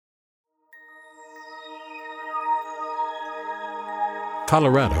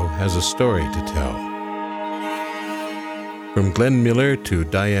Colorado has a story to tell. From Glenn Miller to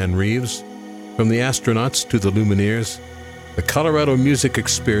Diane Reeves, from the astronauts to the Lumineers, the Colorado Music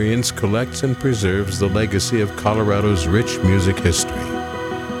Experience collects and preserves the legacy of Colorado's rich music history,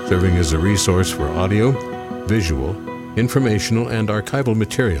 serving as a resource for audio, visual, informational, and archival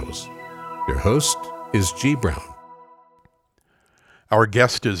materials. Your host is G. Brown. Our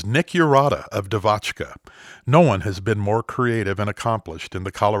guest is Nick Urata of Devotchka. No one has been more creative and accomplished in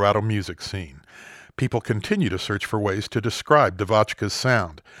the Colorado music scene. People continue to search for ways to describe Devotchka's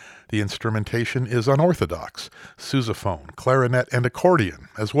sound. The instrumentation is unorthodox: sousaphone, clarinet, and accordion,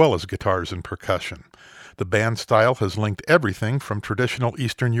 as well as guitars and percussion. The band style has linked everything from traditional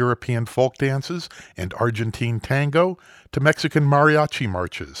Eastern European folk dances and Argentine tango to Mexican mariachi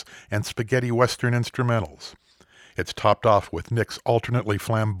marches and spaghetti Western instrumentals. It's topped off with Nick's alternately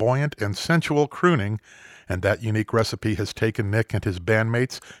flamboyant and sensual crooning, and that unique recipe has taken Nick and his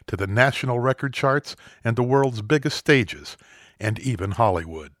bandmates to the national record charts and the world's biggest stages, and even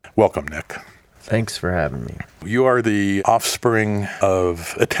Hollywood. Welcome, Nick. Thanks for having me. You are the offspring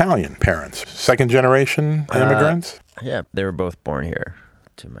of Italian parents, second-generation immigrants? Yeah, they were both born here,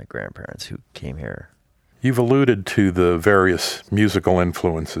 to my grandparents who came here. You've alluded to the various musical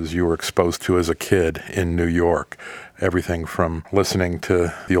influences you were exposed to as a kid in New York. Everything from listening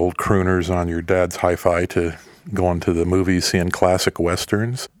to the old crooners on your dad's hi-fi to going to the movies, seeing classic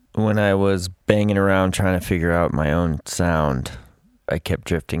westerns. When I was banging around trying to figure out my own sound, I kept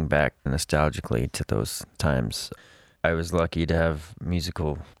drifting back nostalgically to those times. I was lucky to have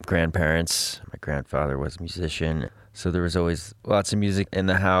musical grandparents. My grandfather was a musician, so there was always lots of music in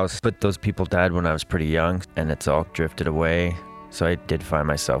the house. But those people died when I was pretty young, and it's all drifted away. So I did find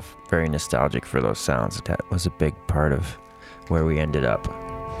myself very nostalgic for those sounds. That was a big part of where we ended up.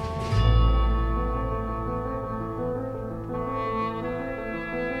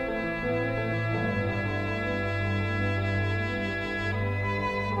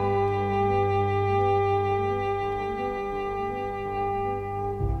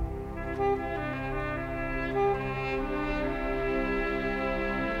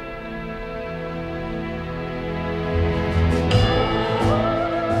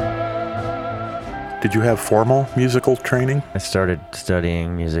 Did you have formal musical training? I started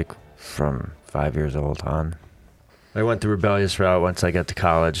studying music from 5 years old on. I went the rebellious route once I got to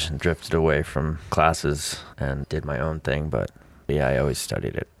college and drifted away from classes and did my own thing, but yeah, I always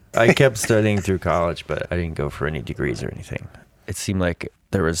studied it. I kept studying through college, but I didn't go for any degrees or anything. It seemed like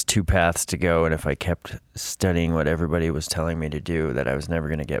there was two paths to go, and if I kept studying what everybody was telling me to do, that I was never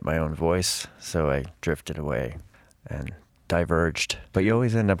going to get my own voice, so I drifted away and diverged. But you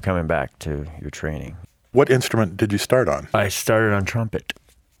always end up coming back to your training. What instrument did you start on? I started on trumpet.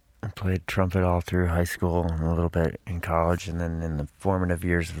 I played trumpet all through high school and a little bit in college, and then in the formative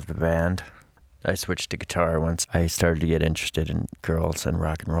years of the band, I switched to guitar once I started to get interested in girls and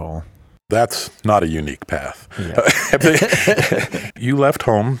rock and roll. That's not a unique path. Yeah. You left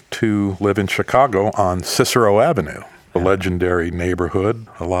home to live in Chicago on Cicero Avenue, a legendary neighborhood,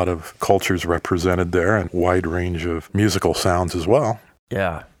 a lot of cultures represented there, and a wide range of musical sounds as well.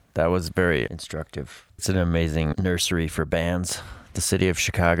 Yeah, that was very instructive. It's an amazing nursery for bands, the city of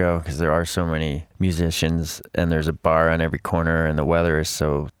Chicago, because there are so many musicians, and there's a bar on every corner, and the weather is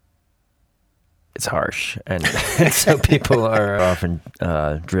it's harsh. And so people are often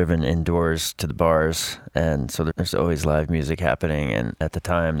driven indoors to the bars, and so there's always live music happening. And at the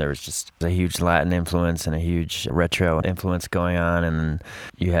time, there was just a huge Latin influence and a huge retro influence going on. And then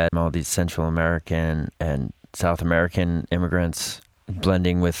you had all these Central American and South American immigrants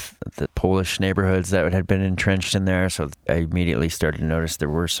blending with the Polish neighborhoods that had been entrenched in there. So I immediately started to notice there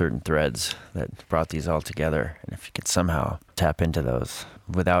were certain threads that brought these all together. And if you could somehow tap into those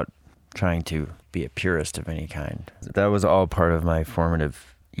without trying to be a purist of any kind. That was all part of my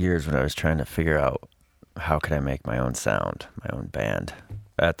formative years when I was trying to figure out how could I make my own sound, my own band.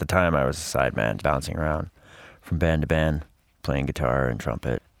 At the time, I was a sideman, bouncing around from band to band, playing guitar and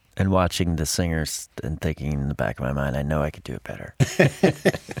trumpet, and watching the singers and thinking in the back of my mind, I know I could do it better.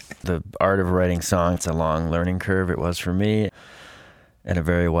 The art of writing songs, it's a long learning curve. It was for me. And a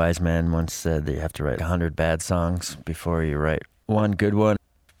very wise man once said that you have to write 100 bad songs before you write one good one.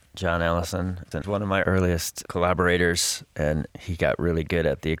 John Ellison is one of my earliest collaborators, and he got really good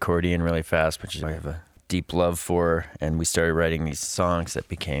at the accordion really fast, which I have a deep love for, and we started writing these songs that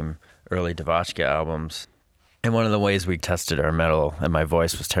became early Devotchka albums. And one of the ways we tested our metal, and my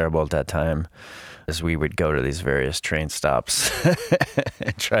voice was terrible at that time, is we would go to these various train stops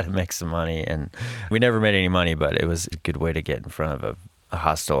and try to make some money. And we never made any money, but it was a good way to get in front of a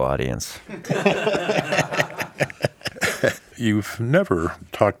hostile audience. you've never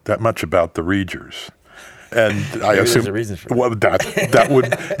talked that much about the Reegers. And I assume there's a reason for that. Well,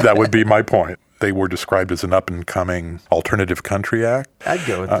 that would be my point. They were described as an up-and-coming alternative country act. I'd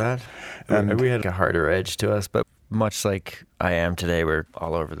go with that. and- We had a harder edge to us, but much like I am today, we're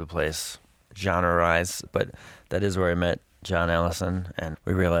all over the place, genre-wise. But that is where I met John Ellison, and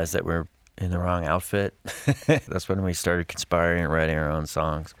we realized that we're in the wrong outfit. That's when we started conspiring and writing our own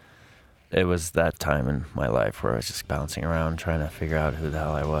songs. It was that time in my life where I was just bouncing around trying to figure out who the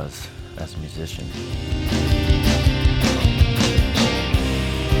hell I was as a musician.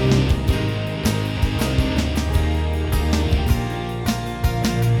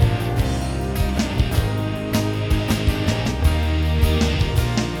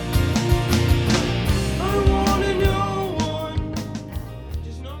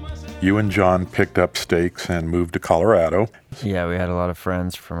 You and John picked up stakes and moved to Colorado. Yeah, we had a lot of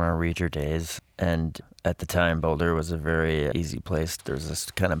friends from our Reacher days, and at the time, Boulder was a very easy place. There was this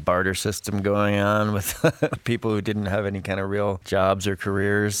kind of barter system going on with people who didn't have any kind of real jobs or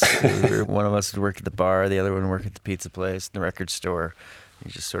careers. One of us would work at the bar, the other one would work at the pizza place, the record store. We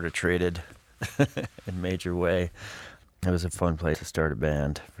just sort of traded in a major way. It was a fun place to start a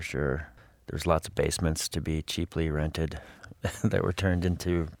band, for sure. There was lots of basements to be cheaply rented that were turned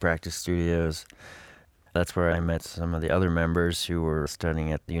into practice studios. That's where I met some of the other members who were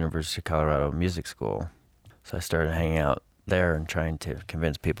studying at the University of Colorado Music School. So I started hanging out there and trying to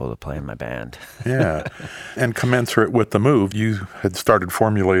convince people to play in my band. Yeah. And commensurate with the move, you had started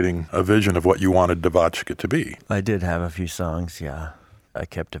formulating a vision of what you wanted Devotchka to be. I did have a few songs, yeah. I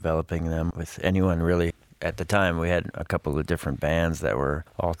kept developing them with anyone really. At the time, we had a couple of different bands that were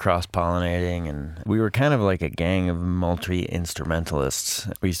all cross-pollinating, and we were kind of like a gang of multi-instrumentalists.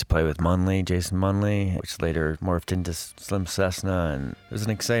 We used to play with Munley, Jason Munley, which later morphed into Slim Cessna, and it was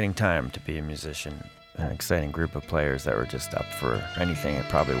an exciting time to be a musician, an exciting group of players that were just up for anything, and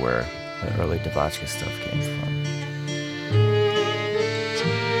probably where the early Devotchka stuff came from.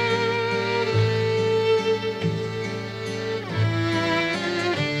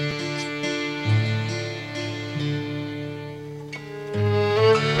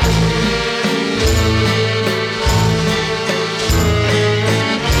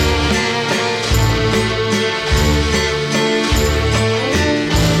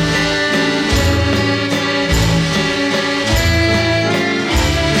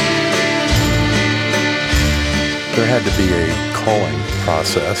 There had to be a culling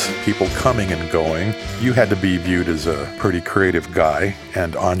process, people coming and going. You had to be viewed as a pretty creative guy,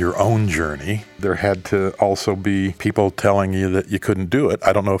 and on your own journey, there had to also be people telling you that you couldn't do it.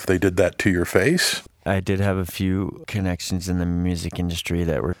 I don't know if they did that to your face. I did have a few connections in the music industry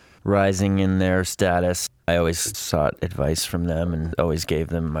that were rising in their status. I always sought advice from them and always gave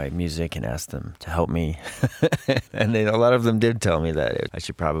them my music and asked them to help me. And a lot of them did tell me that I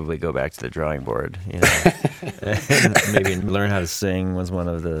should probably go back to the drawing board, and maybe learn how to sing was one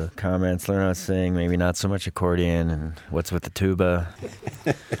of the comments. Learn how to sing, maybe not so much accordion, and what's with the tuba.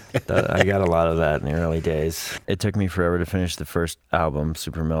 I got a lot of that in the early days. It took me forever to finish the first album,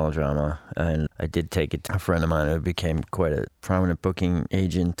 Super Melodrama, and I did take it to a friend of mine who became quite a prominent booking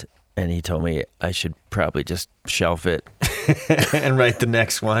agent. And he told me I should probably just shelf it and write the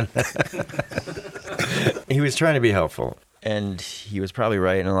next one. He was trying to be helpful, and he was probably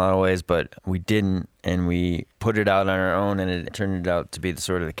right in a lot of ways, but we didn't, and we put it out on our own, and it turned out to be the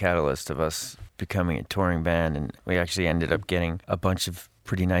sort of the catalyst of us becoming a touring band, and we actually ended up getting a bunch of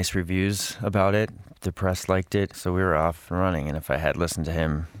pretty nice reviews about it. The press liked it, so we were off and running, and if I had listened to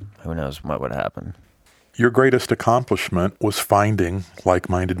him, who knows what would happen. Your greatest accomplishment was finding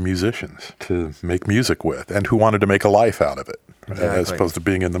like-minded musicians to make music with and who wanted to make a life out of it, as opposed to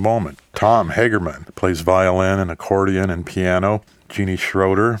being in the moment. Tom Hagerman plays violin and accordion and piano. Jeannie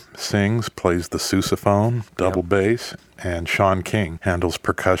Schroeder sings, plays the sousaphone, double bass, and Sean King handles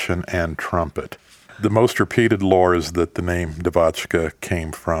percussion and trumpet. The most repeated lore is that the name Devotchka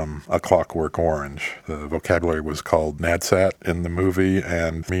came from A Clockwork Orange. The vocabulary was called Nadsat in the movie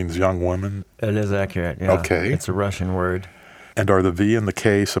and means young woman. It is accurate, yeah. Okay. It's a Russian word. And are the V and the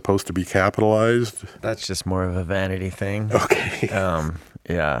K supposed to be capitalized? That's just more of a vanity thing. Okay.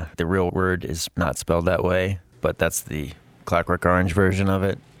 Yeah, the real word is not spelled that way, but that's the Clockwork Orange version of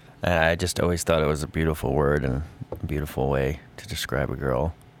it. I just always thought it was a beautiful word and a beautiful way to describe a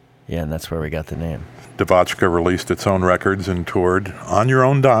girl. Yeah, and that's where we got the name. Devotchka released its own records and toured on your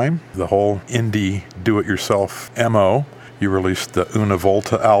own dime. The whole indie do-it-yourself MO. You released the Una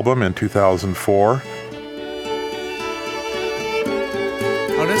Volta album in 2004.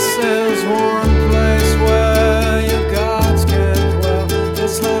 Oh, this is one place where your gods can dwell.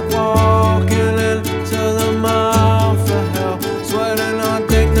 It's like walking into the mouth of hell.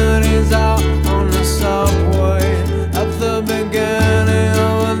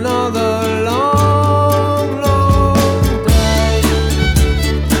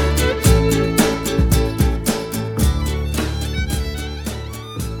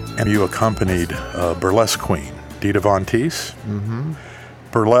 you accompanied a burlesque queen, Dita Von Teese. Mm-hmm.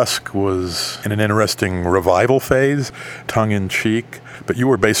 Burlesque was in an interesting revival phase, tongue-in-cheek, but you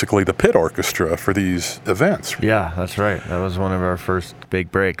were basically the pit orchestra for these events. Yeah, that's right. That was one of our first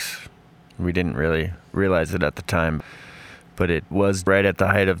big breaks. We didn't really realize it at the time, but it was right at the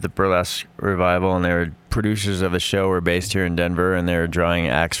height of the burlesque revival, and they were producers of the show were based here in Denver, and they were drawing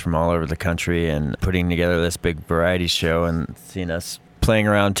acts from all over the country and putting together this big variety show, and seeing us playing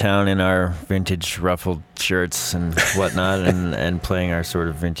around town in our vintage ruffled shirts and whatnot, and playing our sort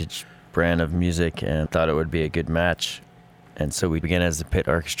of vintage brand of music, and thought it would be a good match. And so we began as the pit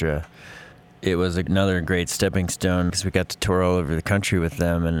orchestra. It was another great stepping stone because we got to tour all over the country with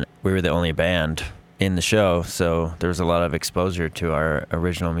them, and we were the only band in the show, so there was a lot of exposure to our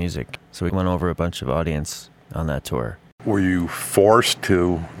original music. So we went over a bunch of audience on that tour. Were you forced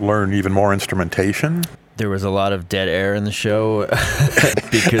to learn even more instrumentation? There was a lot of dead air in the show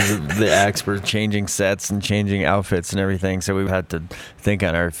because the acts were changing sets and changing outfits and everything, so we had to think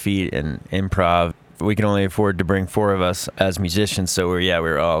on our feet and improv. We can only afford to bring 4 of us as musicians, so we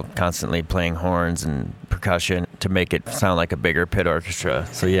were all constantly playing horns and percussion to make it sound like a bigger pit orchestra.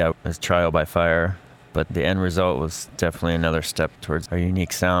 So it was trial by fire, but the end result was definitely another step towards our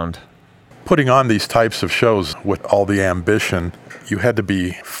unique sound. Putting on these types of shows with all the ambition, you had to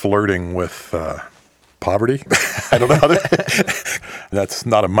be flirting with poverty. I don't know how to... That's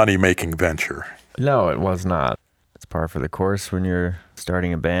not a money-making venture. No, it was not. It's par for the course when you're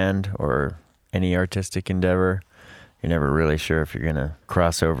starting a band or any artistic endeavor. You're never really sure if you're going to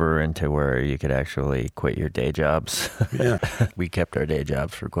cross over into where you could actually quit your day jobs. Yeah. We kept our day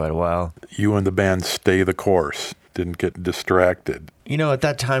jobs for quite a while. You and the band stay the course, didn't get distracted. You know, at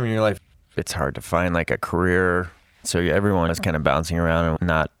that time in your life, it's hard to find like a career. So everyone was kind of bouncing around and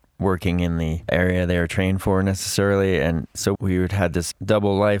not working in the area they were trained for necessarily. And so we would had this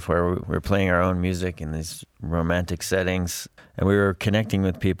double life where we were playing our own music in these romantic settings, and we were connecting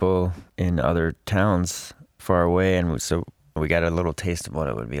with people in other towns far away. And so we got a little taste of what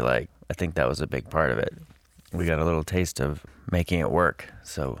it would be like. I think that was a big part of it. We got a little taste of making it work.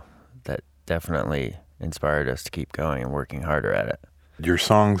 So that definitely inspired us to keep going and working harder at it. Your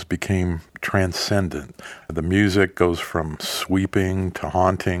songs became transcendent. The music goes from sweeping to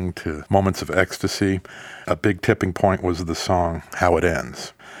haunting to moments of ecstasy. A big tipping point was the song How It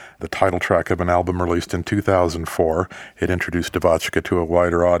Ends, the title track of an album released in 2004. It introduced Devotchka to a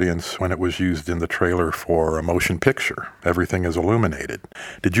wider audience when it was used in the trailer for a motion picture, Everything is Illuminated.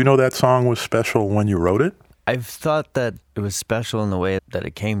 Did you know that song was special when you wrote it? I've thought that it was special in the way that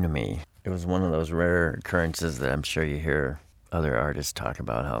it came to me. It was one of those rare occurrences that I'm sure you hear other artists talk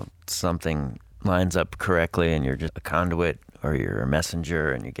about, how something lines up correctly and you're just a conduit or you're a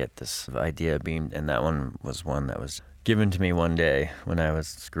messenger and you get this idea beamed. And that one was one that was given to me one day when I was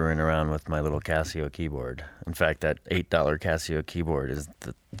screwing around with my little Casio keyboard. In fact, that $8 Casio keyboard is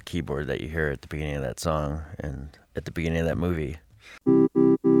the keyboard that you hear at the beginning of that song and at the beginning of that movie.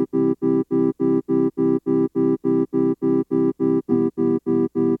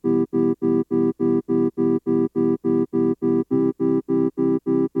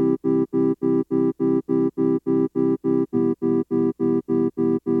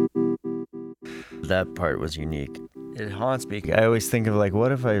 That part was unique. It haunts me. I always think of like,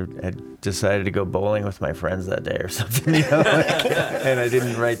 what if I had decided to go bowling with my friends that day or something, you know, and I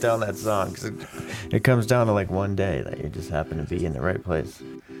didn't write down that song. 'Cause it comes down to like one day that you just happen to be in the right place.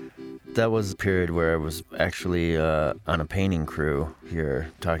 That was a period where I was actually on a painting crew here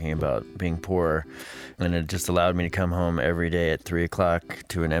talking about being poor, and it just allowed me to come home every day at 3 o'clock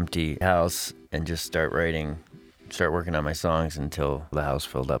to an empty house and just start working on my songs until the house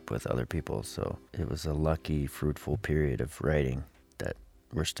filled up with other people. So it was a lucky, fruitful period of writing that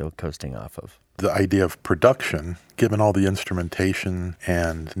we're still coasting off of. The idea of production, given all the instrumentation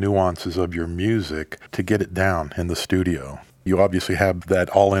and nuances of your music, to get it down in the studio. You obviously have that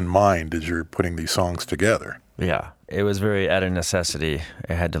all in mind as you're putting these songs together. Yeah, it was very out of necessity.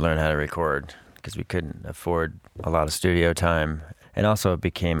 I had to learn how to record because we couldn't afford a lot of studio time. And also it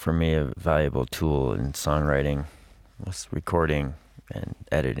became, for me, a valuable tool in songwriting. Was recording and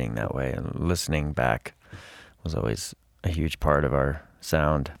editing that way, and listening back was always a huge part of our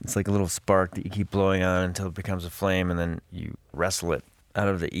sound. It's like a little spark that you keep blowing on until it becomes a flame, and then you wrestle it out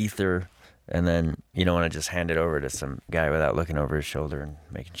of the ether, and then you don't want to just hand it over to some guy without looking over his shoulder and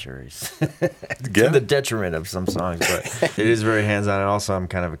making sure he's to the detriment of some songs, but it is very hands-on, and also I'm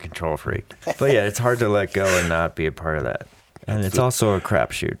kind of a control freak. But yeah, it's hard to let go and not be a part of that. And it's also a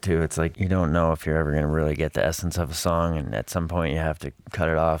crapshoot, too. It's like you don't know if you're ever going to really get the essence of a song, and at some point you have to cut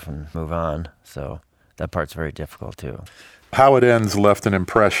it off and move on. So that part's very difficult, too. How It Ends left an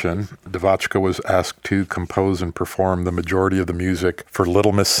impression. Devotchka was asked to compose and perform the majority of the music for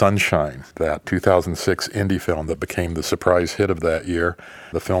Little Miss Sunshine, that 2006 indie film that became the surprise hit of that year.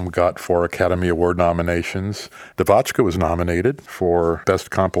 The film got 4 Academy Award nominations. Devotchka was nominated for Best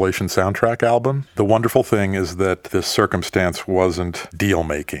Compilation Soundtrack Album. The wonderful thing is that this circumstance wasn't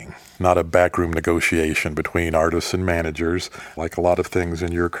deal-making, not a backroom negotiation between artists and managers. Like a lot of things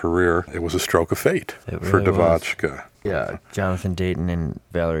in your career, it was a stroke of fate for Devotchka. Yeah, Jonathan Dayton and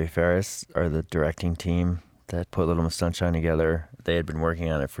Valerie Ferris are the directing team that put Little Miss Sunshine together. They had been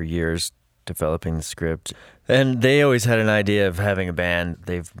working on it for years, developing the script. And they always had an idea of having a band.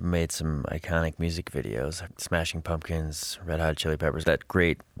 They've made some iconic music videos, Smashing Pumpkins, Red Hot Chili Peppers, that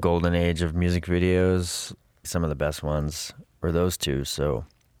great golden age of music videos. Some of the best ones were those two. So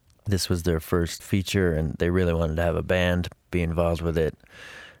this was their first feature, and they really wanted to have a band be involved with it.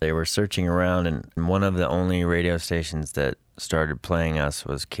 They were searching around, and one of the only radio stations that started playing us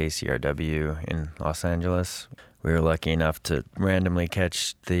was KCRW in Los Angeles. We were lucky enough to randomly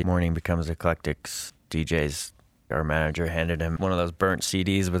catch the Morning Becomes Eclectic's DJs. Our manager handed him one of those burnt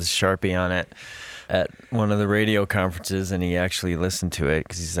CDs with a Sharpie on it at one of the radio conferences, and he actually listened to it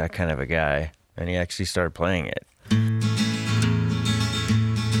because he's that kind of a guy, and he actually started playing it.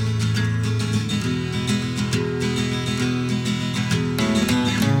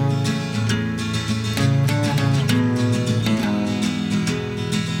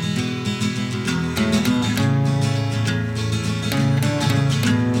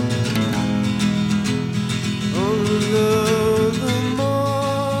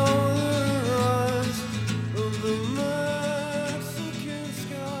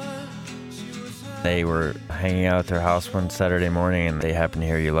 They were hanging out at their house one Saturday morning, and they happened to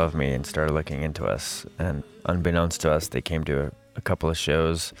hear You Love Me and started looking into us. And unbeknownst to us, they came to a couple of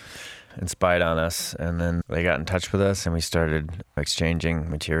shows and spied on us. And then they got in touch with us, and we started exchanging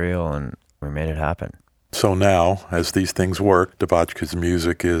material, and we made it happen. So now, as these things work, Devotchka's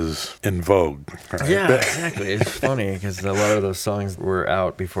music is in vogue. Right? Yeah, exactly. It's funny because a lot of those songs were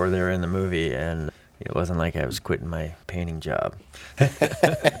out before they were in the movie, and it wasn't like I was quitting my painting job.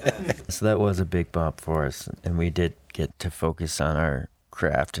 So that was a big bump for us, and we did get to focus on our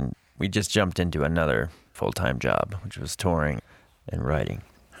craft, and we just jumped into another full-time job, which was touring and writing.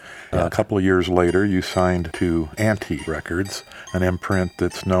 A couple of years later, you signed to Anti Records, an imprint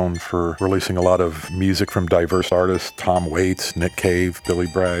that's known for releasing a lot of music from diverse artists, Tom Waits, Nick Cave, Billy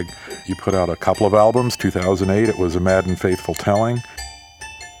Bragg. You put out a couple of albums. 2008, it was A Mad and Faithful Telling.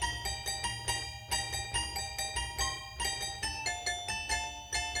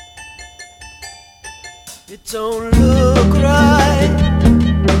 It don't look right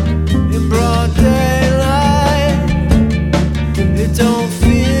in broad daylight. It don't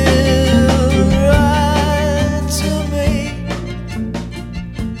feel right to me.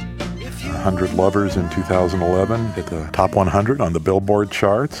 100 Lovers in 2011 hit the top 100 on the Billboard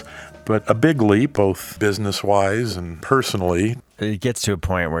charts. But a big leap, both business-wise and personally. It gets to a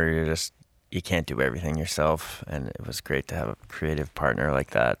point where you can't do everything yourself, and it was great to have a creative partner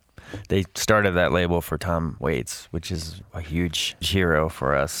like that. They started that label for Tom Waits, which is a huge hero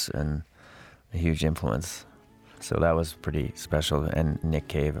for us and a huge influence. So that was pretty special. And Nick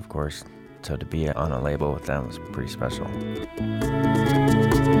Cave, of course. So to be on a label with them was pretty special.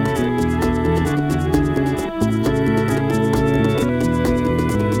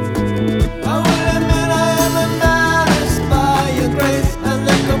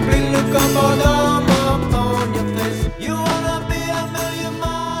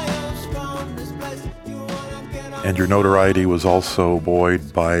 And your notoriety was also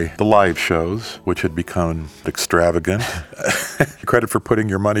buoyed by the live shows, which had become extravagant. Credit for putting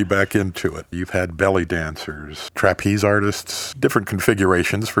your money back into it. You've had belly dancers, trapeze artists, different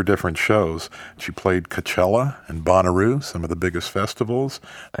configurations for different shows. You played Coachella and Bonnaroo, some of the biggest festivals.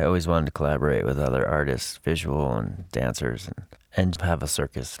 I always wanted to collaborate with other artists, visual and dancers, and have a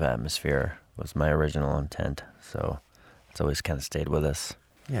circus atmosphere was my original intent. So it's always kind of stayed with us.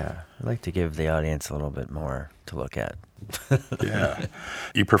 Yeah, I'd like to give the audience a little bit more to look at. Yeah.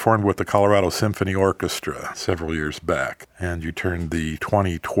 You performed with the Colorado Symphony Orchestra several years back, and you turned the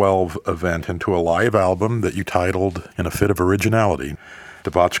 2012 event into a live album that you titled, in a fit of originality,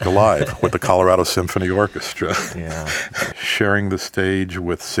 Devotchka Live with the Colorado Symphony Orchestra. Yeah. Sharing the stage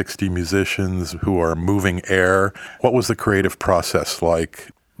with 60 musicians who are moving air. What was the creative process like?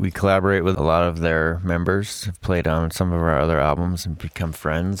 We collaborate with a lot of their members, have played on some of our other albums and become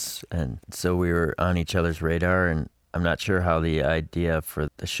friends. And so we were on each other's radar. And I'm not sure how the idea for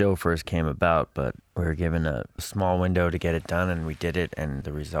the show first came about, but we were given a small window to get it done, and we did it. And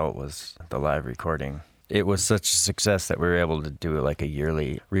the result was the live recording. It was such a success that we were able to do like a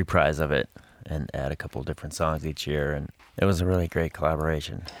yearly reprise of it and add a couple different songs each year, and it was a really great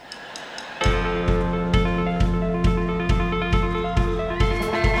collaboration.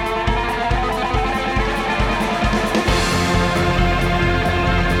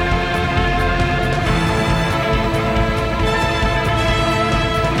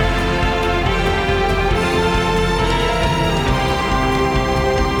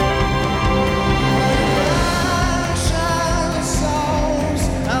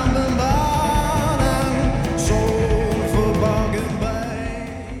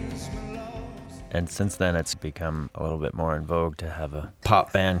 And since then, it's become a little bit more in vogue to have a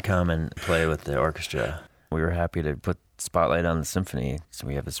pop band come and play with the orchestra. We were happy to put spotlight on the symphony. So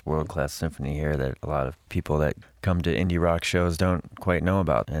we have this world-class symphony here that a lot of people that come to indie rock shows don't quite know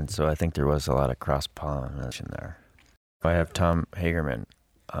about. And so I think there was a lot of cross-pollination there. I have Tom Hagerman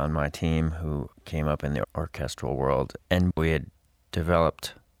on my team who came up in the orchestral world, and we had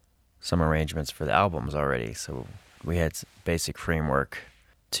developed some arrangements for the albums already. So we had basic framework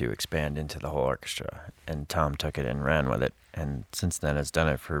to expand into the whole orchestra, and Tom took it and ran with it, and since then has done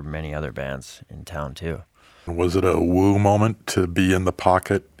it for many other bands in town too. Was it a woo moment to be in the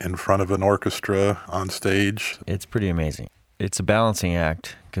pocket in front of an orchestra on stage? It's pretty amazing. It's a balancing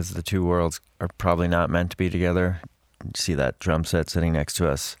act because the two worlds are probably not meant to be together. You see that drum set sitting next to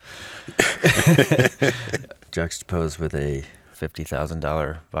us juxtaposed with a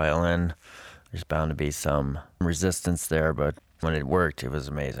 $50,000 violin. There's bound to be some resistance there, but when it worked, it was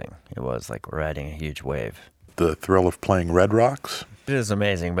amazing. It was like we're riding a huge wave. The thrill of playing Red Rocks? It is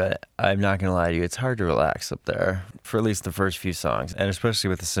amazing, but I'm not going to lie to you, it's hard to relax up there for at least the first few songs. And especially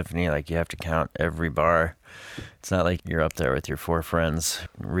with the symphony, like you have to count every bar. It's not like you're up there with your four friends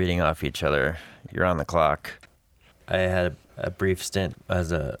reading off each other. You're on the clock. I had a brief stint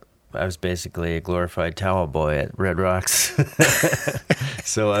I was basically a glorified towel boy at Red Rocks.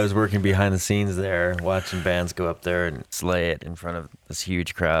 So I was working behind the scenes there, watching bands go up there and slay it in front of this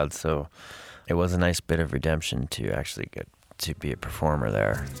huge crowd. So it was a nice bit of redemption to actually get to be a performer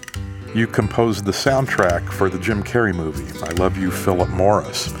there. You composed the soundtrack for the Jim Carrey movie, I Love You, Philip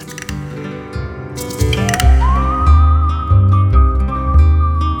Morris.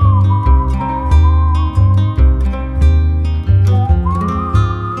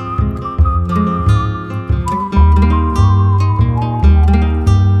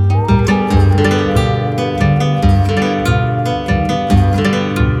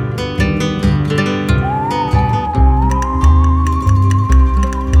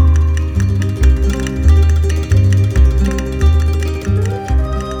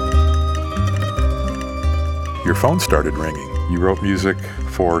 Your phone started ringing. You wrote music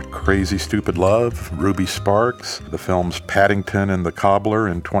for Crazy Stupid Love, Ruby Sparks, the films Paddington and the Cobbler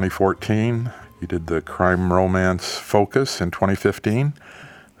in 2014. You did the crime romance Focus in 2015.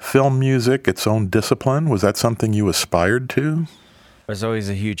 Film music, its own discipline, was that something you aspired to? I was always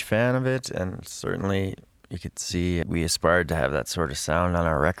a huge fan of it, and certainly you could see we aspired to have that sort of sound on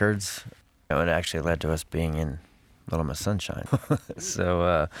our records. It actually led to us being in Little Miss Sunshine.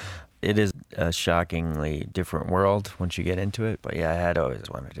 So it is a shockingly different world once you get into it, but yeah, I had always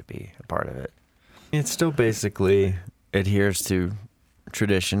wanted to be a part of it. It still basically adheres to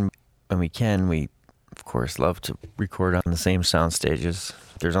tradition. When we of course love to record on the same sound stages.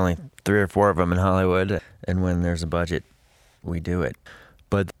 There's only 3 or 4 of them in Hollywood, and when there's a budget, we do it.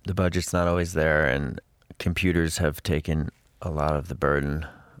 But the budget's not always there, and computers have taken a lot of the burden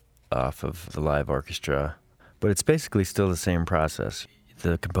off of the live orchestra. But it's basically still the same process.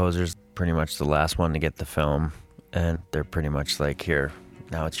 The composer's pretty much the last one to get the film, and they're pretty much like, here,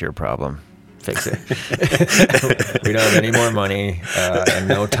 now it's your problem. Fix it. We don't have any more money and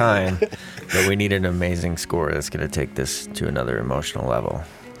no time, but we need an amazing score that's going to take this to another emotional level.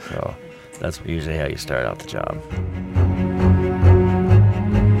 So that's usually how you start out the job.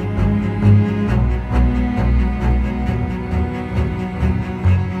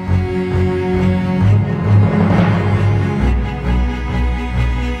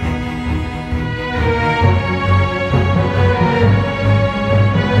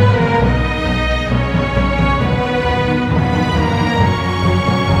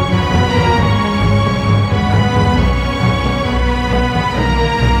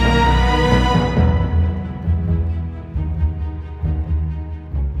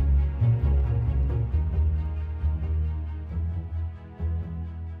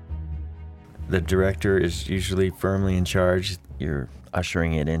 The director is usually firmly in charge. You're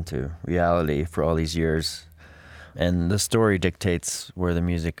ushering it into reality for all these years. And the story dictates where the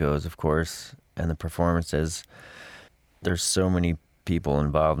music goes, of course, and the performances. There's so many people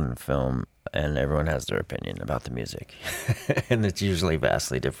involved in the film. and everyone has their opinion about the music. And it's usually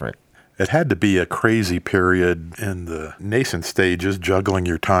vastly different. It had to be a crazy period in the nascent stages, juggling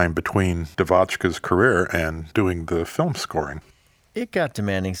your time between Devotchka's career and doing the film scoring. It got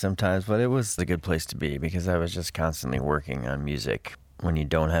demanding sometimes, but it was a good place to be because I was just constantly working on music. When you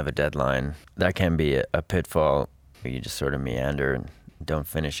don't have a deadline, that can be a pitfall where you just sort of meander and don't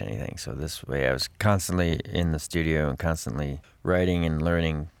finish anything. So this way I was constantly in the studio and constantly writing and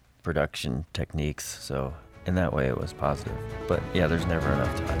learning production techniques. So in that way it was positive. But yeah, there's never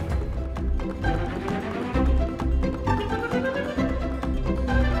enough time.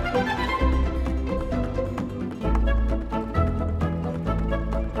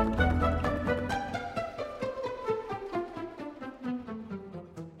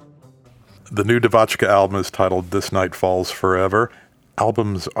 The new Devotchka album is titled This Night Falls Forever.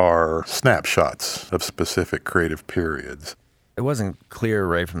 Albums are snapshots of specific creative periods. It wasn't clear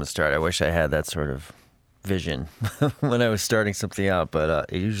right from the start. I wish I had that sort of vision when I was starting something out, but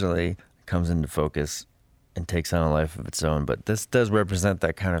it usually comes into focus and takes on a life of its own. But this does represent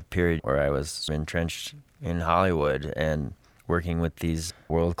that kind of period where I was entrenched in Hollywood and working with these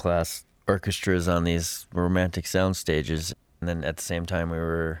world-class orchestras on these romantic sound stages. And then at the same time, we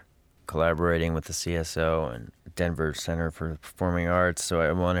were collaborating with the CSO and Denver Center for Performing Arts, so I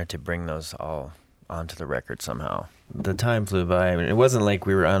wanted to bring those all onto the record somehow. The time flew by. I mean, it wasn't like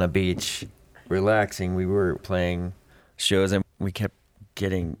we were on a beach relaxing. We were playing shows, and we kept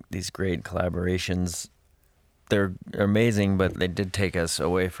getting these great collaborations. They're amazing, but they did take us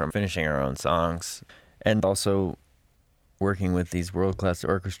away from finishing our own songs. And also working with these world-class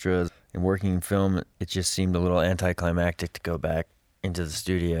orchestras and working in film, it just seemed a little anticlimactic to go back into the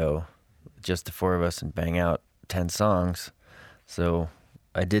studio, just the four of us, and bang out 10 songs. So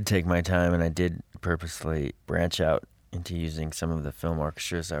I did take my time, and I did purposely branch out into using some of the film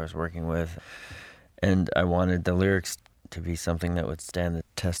orchestras I was working with. And I wanted the lyrics to be something that would stand the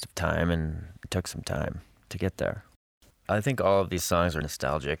test of time, and it took some time to get there. I think all of these songs are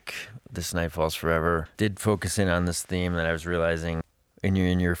nostalgic. This Night Falls Forever did focus in on this theme that I was realizing in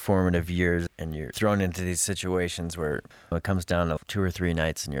your formative years, and you're thrown into these situations where it comes down to 2 or 3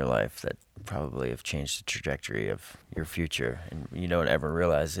 nights in your life that probably have changed the trajectory of your future, and you don't ever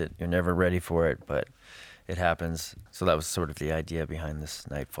realize it. You're never ready for it, but it happens. So that was sort of the idea behind This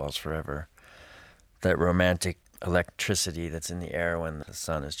Night Falls Forever. That romantic electricity that's in the air when the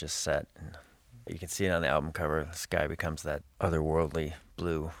sun is just set. And you can see it on the album cover. The sky becomes that otherworldly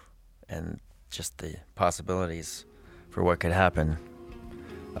blue, and just the possibilities for what could happen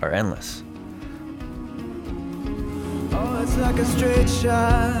are endless. Oh, it's like a straight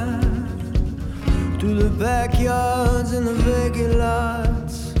shot to the backyards and the vacant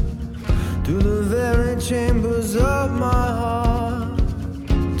lots, to the very chambers of my heart,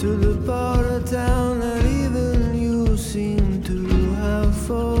 to the part of town that even you seem to have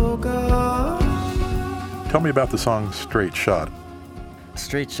forgot. Tell me about the song Straight Shot.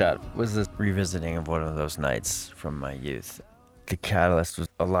 Straight Shot was the revisiting of one of those nights from my youth. The catalyst was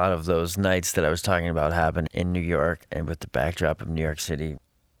a lot of those nights that I was talking about happened in New York, and with the backdrop of New York City,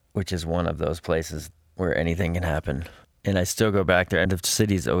 which is one of those places where anything can happen. And I still go back there, and the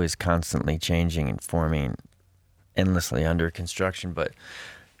city's always constantly changing and forming, endlessly under construction, but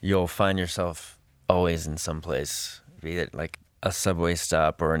you'll find yourself always in some place, be it like a subway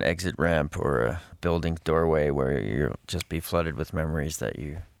stop or an exit ramp or a building doorway where you'll just be flooded with memories that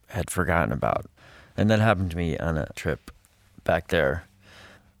you had forgotten about. And that happened to me on a trip back there,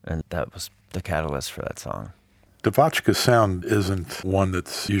 and that was the catalyst for that song. Devotchka's sound isn't one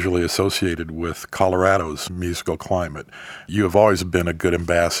that's usually associated with Colorado's musical climate. You have always been a good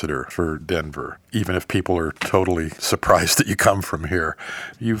ambassador for Denver, even if people are totally surprised that you come from here.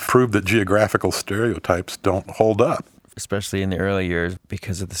 You've proved that geographical stereotypes don't hold up. Especially in the early years,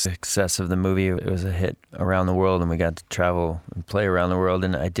 because of the success of the movie. It was a hit around the world, and we got to travel and play around the world.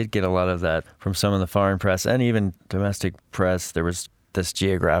 And I did get a lot of that from some of the foreign press and even domestic press. There was this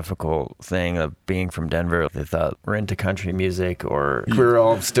geographical thing of being from Denver. They thought we're into country music, or we're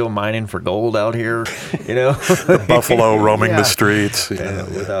all still mining for gold out here, you know? The buffalo roaming the streets.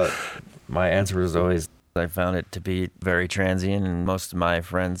 Without, my answer was always, I found it to be very transient, and most of my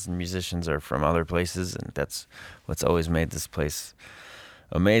friends and musicians are from other places, and that's what's always made this place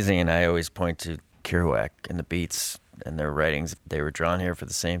amazing. And I always point to Kerouac and the Beats and their writings. They were drawn here for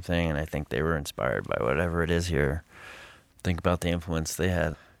the same thing, and I think they were inspired by whatever it is here. Think about the influence they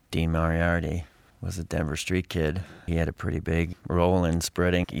had. Dean Moriarty was a Denver street kid. He had a pretty big role in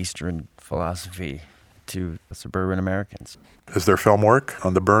spreading Eastern philosophy to suburban Americans. Is there film work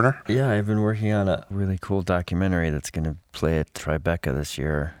on the burner? Yeah, I've been working on a really cool documentary that's going to play at Tribeca this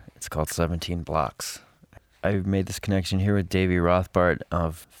year. It's called 17 Blocks. I made this connection here with Davey Rothbart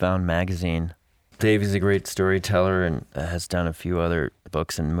of Found Magazine. Davey's a great storyteller and has done a few other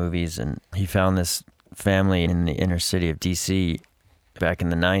books and movies, and he found this family in the inner city of D.C. back in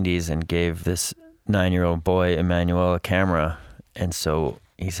the 90s and gave this 9-year-old boy, Emmanuel, a camera. And so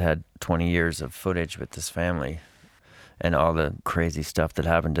he's had 20 years of footage with this family and all the crazy stuff that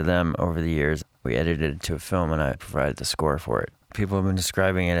happened to them over the years. We edited it to a film, and I provided the score for it. People have been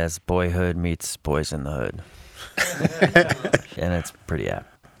describing it as Boyhood meets Boys in the Hood. And it's pretty apt.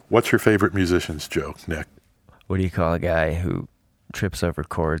 What's your favorite musician's joke, Nick? What do you call a guy who trips over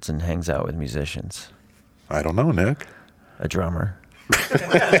chords and hangs out with musicians? I don't know, Nick. A drummer.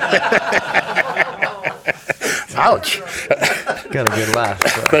 Ouch. Got a good laugh.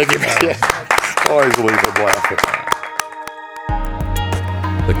 So. Thank you. Always leave it laughing.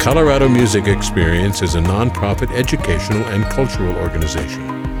 The Colorado Music Experience is a nonprofit educational and cultural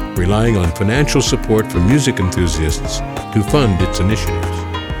organization, relying on financial support from music enthusiasts to fund its initiatives.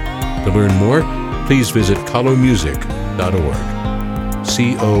 To learn more, please visit colomusic.org.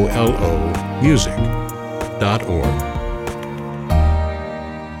 COLO music.org.